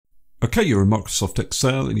Okay, you're in Microsoft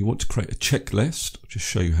Excel and you want to create a checklist. I'll just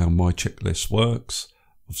show you how my checklist works.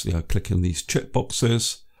 Obviously, I click in these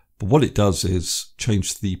checkboxes, but what it does is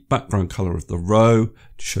change the background color of the row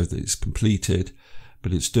to show that it's completed,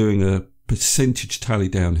 but it's doing a percentage tally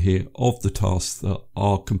down here of the tasks that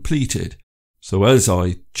are completed. So as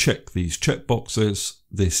I check these checkboxes,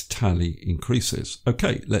 this tally increases.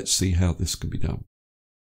 Okay, let's see how this can be done.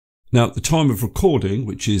 Now, at the time of recording,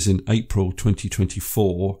 which is in April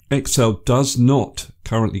 2024, Excel does not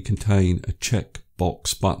currently contain a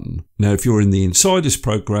checkbox button. Now, if you're in the Insiders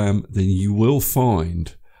program, then you will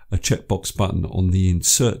find a checkbox button on the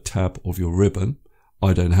Insert tab of your ribbon.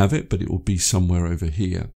 I don't have it, but it will be somewhere over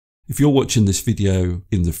here. If you're watching this video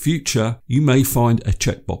in the future, you may find a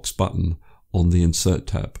checkbox button on the Insert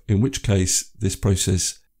tab, in which case this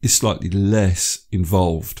process is slightly less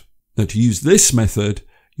involved. Now, to use this method,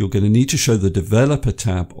 you're going to need to show the Developer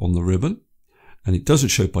tab on the ribbon, and it doesn't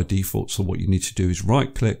show by default, so what you need to do is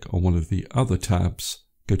right click on one of the other tabs,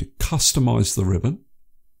 go to Customize the ribbon,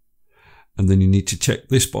 and then you need to check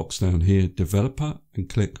this box down here, Developer, and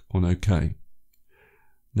click on OK.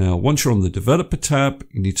 Now, once you're on the Developer tab,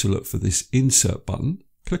 you need to look for this Insert button,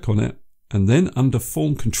 click on it, and then under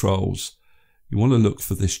Form Controls, you want to look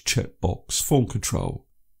for this checkbox Form Control.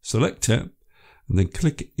 Select it, and then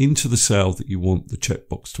click into the cell that you want the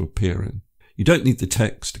checkbox to appear in. You don't need the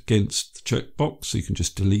text against the checkbox, so you can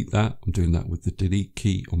just delete that. I'm doing that with the delete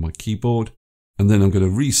key on my keyboard. And then I'm going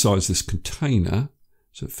to resize this container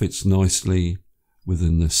so it fits nicely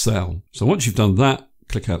within the cell. So once you've done that,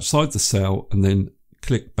 click outside the cell and then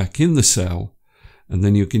click back in the cell. And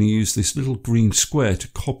then you're going to use this little green square to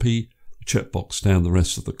copy the checkbox down the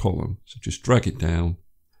rest of the column. So just drag it down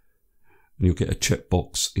and you'll get a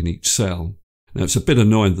checkbox in each cell. Now, it's a bit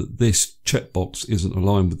annoying that this checkbox isn't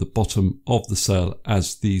aligned with the bottom of the cell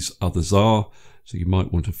as these others are. So you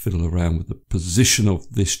might want to fiddle around with the position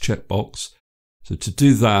of this checkbox. So to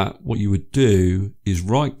do that, what you would do is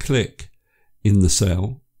right click in the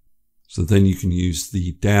cell. So then you can use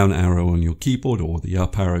the down arrow on your keyboard or the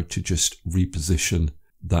up arrow to just reposition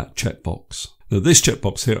that checkbox. Now, this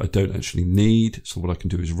checkbox here I don't actually need. So what I can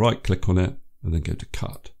do is right click on it and then go to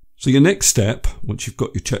cut. So your next step, once you've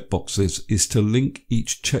got your checkboxes, is to link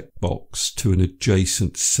each checkbox to an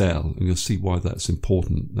adjacent cell, and you'll see why that's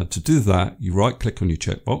important. Now, to do that, you right click on your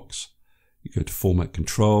checkbox, you go to Format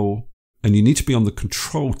Control, and you need to be on the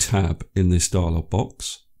Control tab in this dialog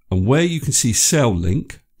box. And where you can see Cell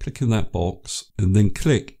Link, click in that box, and then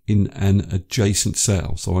click in an adjacent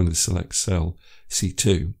cell. So I'm going to select cell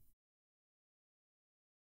C2.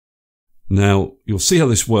 Now, you'll see how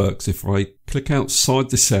this works if I click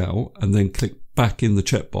outside the cell and then click back in the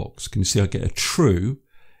checkbox. Can you see I get a true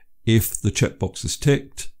if the checkbox is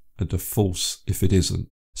ticked and a false if it isn't?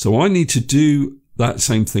 So I need to do that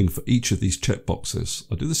same thing for each of these checkboxes.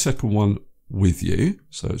 I'll do the second one with you.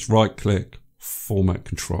 So it's right click, Format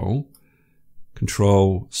Control,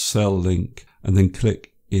 Control, Cell Link, and then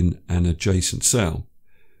click in an adjacent cell.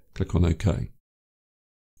 Click on OK.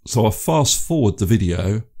 So I'll fast forward the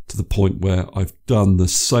video to the point where I've done the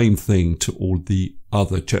same thing to all the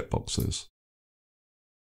other checkboxes.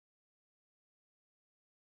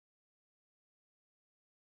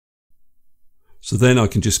 So then I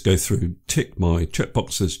can just go through and tick my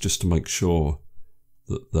checkboxes just to make sure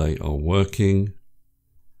that they are working.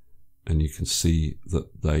 And you can see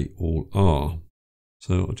that they all are.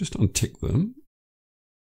 So I'll just untick them.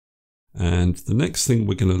 And the next thing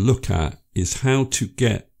we're going to look at is how to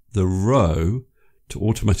get the row to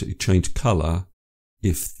automatically change color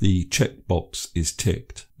if the checkbox is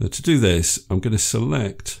ticked. Now, to do this, I'm going to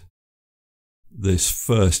select this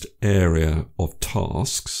first area of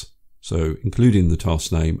tasks, so including the task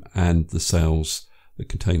name and the cells that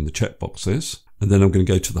contain the checkboxes. And then I'm going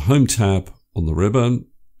to go to the Home tab on the ribbon,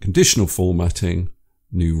 Conditional Formatting,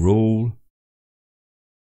 New Rule,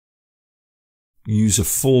 use a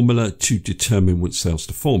formula to determine which cells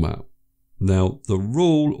to format. Now, the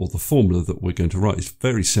rule or the formula that we're going to write is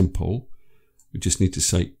very simple. We just need to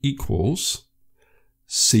say equals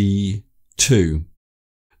C2.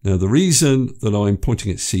 Now, the reason that I'm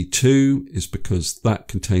pointing at C2 is because that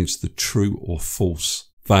contains the true or false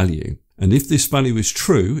value. And if this value is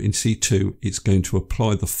true in C2, it's going to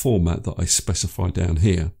apply the format that I specify down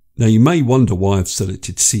here. Now, you may wonder why I've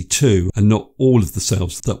selected C2 and not all of the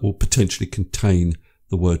cells that will potentially contain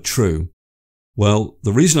the word true. Well,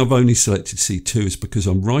 the reason I've only selected C2 is because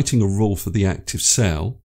I'm writing a rule for the active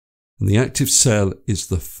cell, and the active cell is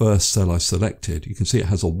the first cell I selected. You can see it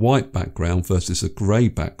has a white background versus a grey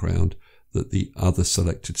background that the other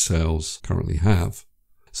selected cells currently have.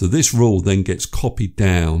 So this rule then gets copied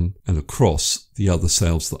down and across the other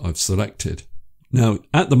cells that I've selected. Now,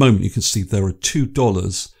 at the moment, you can see there are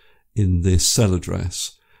 $2 in this cell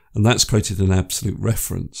address, and that's created an absolute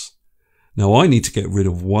reference. Now, I need to get rid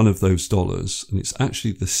of one of those dollars, and it's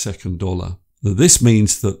actually the second dollar. Now, this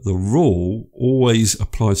means that the rule always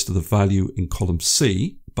applies to the value in column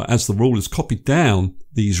C, but as the rule is copied down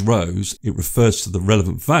these rows, it refers to the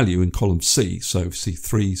relevant value in column C, so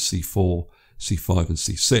C3, C4, C5 and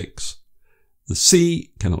C6. The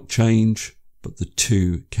C cannot change, but the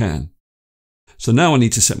 2 can. So now I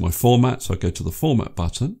need to set my format, so I go to the Format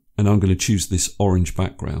button, and I'm going to choose this orange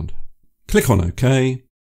background. Click on OK,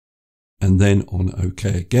 and then on OK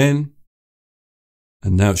again,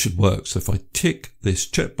 and now it should work. So if I tick this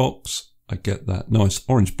checkbox, I get that nice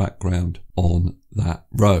orange background on that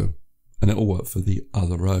row, and it will work for the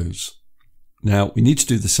other rows. Now we need to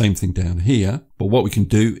do the same thing down here, but what we can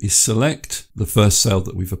do is select the first cell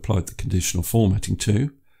that we've applied the conditional formatting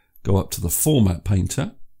to, go up to the Format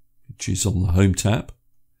Painter, which is on the Home tab,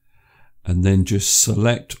 and then just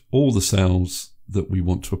select all the cells that we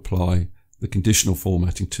want to apply the conditional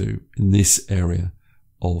formatting to in this area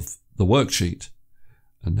of the worksheet.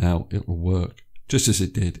 And now it will work just as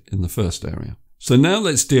it did in the first area. So now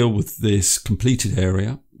let's deal with this completed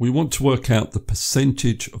area. We want to work out the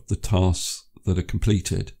percentage of the tasks that are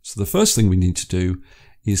completed. So the first thing we need to do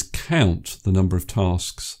is count the number of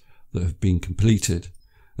tasks that have been completed.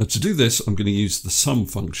 Now to do this, I'm going to use the sum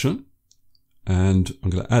function, and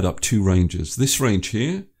I'm going to add up two ranges. This range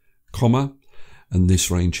here, comma, and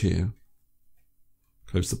this range here.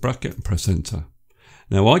 Close the bracket and press enter.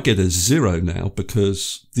 Now I get a 0 now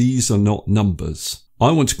because these are not numbers.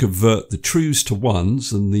 I want to convert the trues to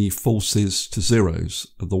ones and the falses to zeros.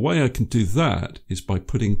 And the way I can do that is by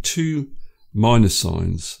putting two minus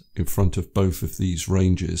signs in front of both of these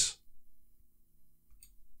ranges.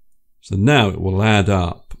 So now it will add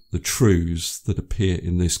up the trues that appear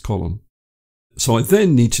in this column. So I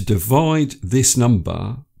then need to divide this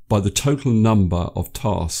number by the total number of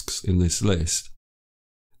tasks in this list.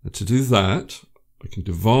 And to do that, I can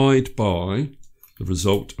divide by the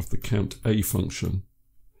result of the count A function.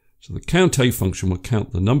 So the count A function will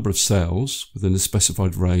count the number of cells within a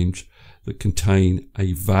specified range that contain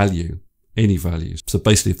a value, any values. So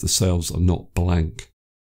basically if the cells are not blank.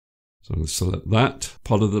 So I'm going to select that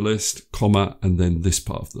part of the list, comma, and then this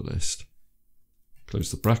part of the list. Close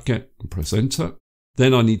the bracket and press enter.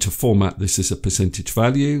 Then I need to format this as a percentage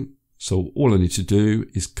value. So all I need to do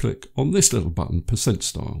is click on this little button, percent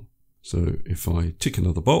style. So if I tick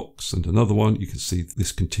another box and another one, you can see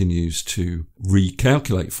this continues to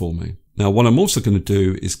recalculate for me. Now what I'm also going to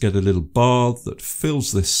do is get a little bar that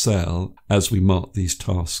fills this cell as we mark these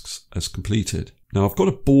tasks as completed. Now I've got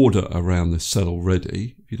a border around this cell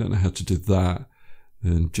already. If you don't know how to do that,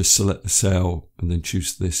 then just select the cell and then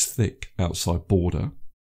choose this thick outside border.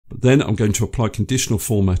 But then I'm going to apply conditional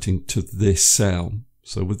formatting to this cell.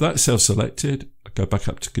 So with that cell selected, I go back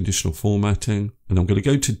up to conditional formatting, and I'm going to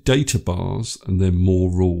go to data bars and then more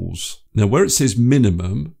rules. Now where it says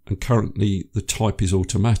minimum, and currently the type is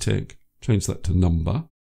automatic, change that to number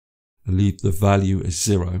and leave the value as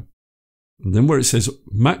 0. And then where it says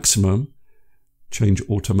maximum, change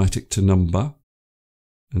automatic to number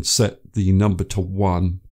and set the number to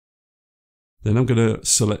 1. Then I'm going to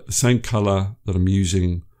select the same color that I'm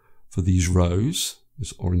using for these rows,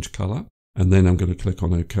 this orange color. And then I'm going to click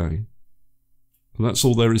on OK. And that's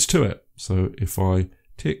all there is to it. So if I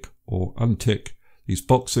tick or untick these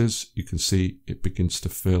boxes, you can see it begins to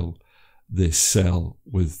fill this cell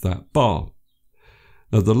with that bar.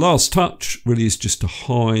 Now the last touch really is just to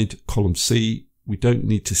hide column C. We don't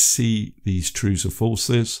need to see these trues and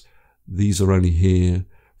falses. These are only here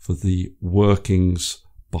for the workings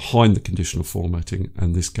behind the conditional formatting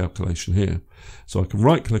and this calculation here. So I can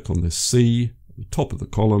right click on this C at the top of the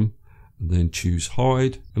column, and then choose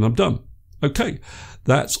hide, and I'm done. Okay,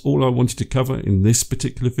 that's all I wanted to cover in this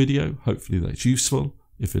particular video. Hopefully that's useful.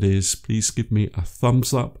 If it is, please give me a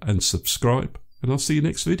thumbs up and subscribe, and I'll see you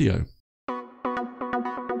next video.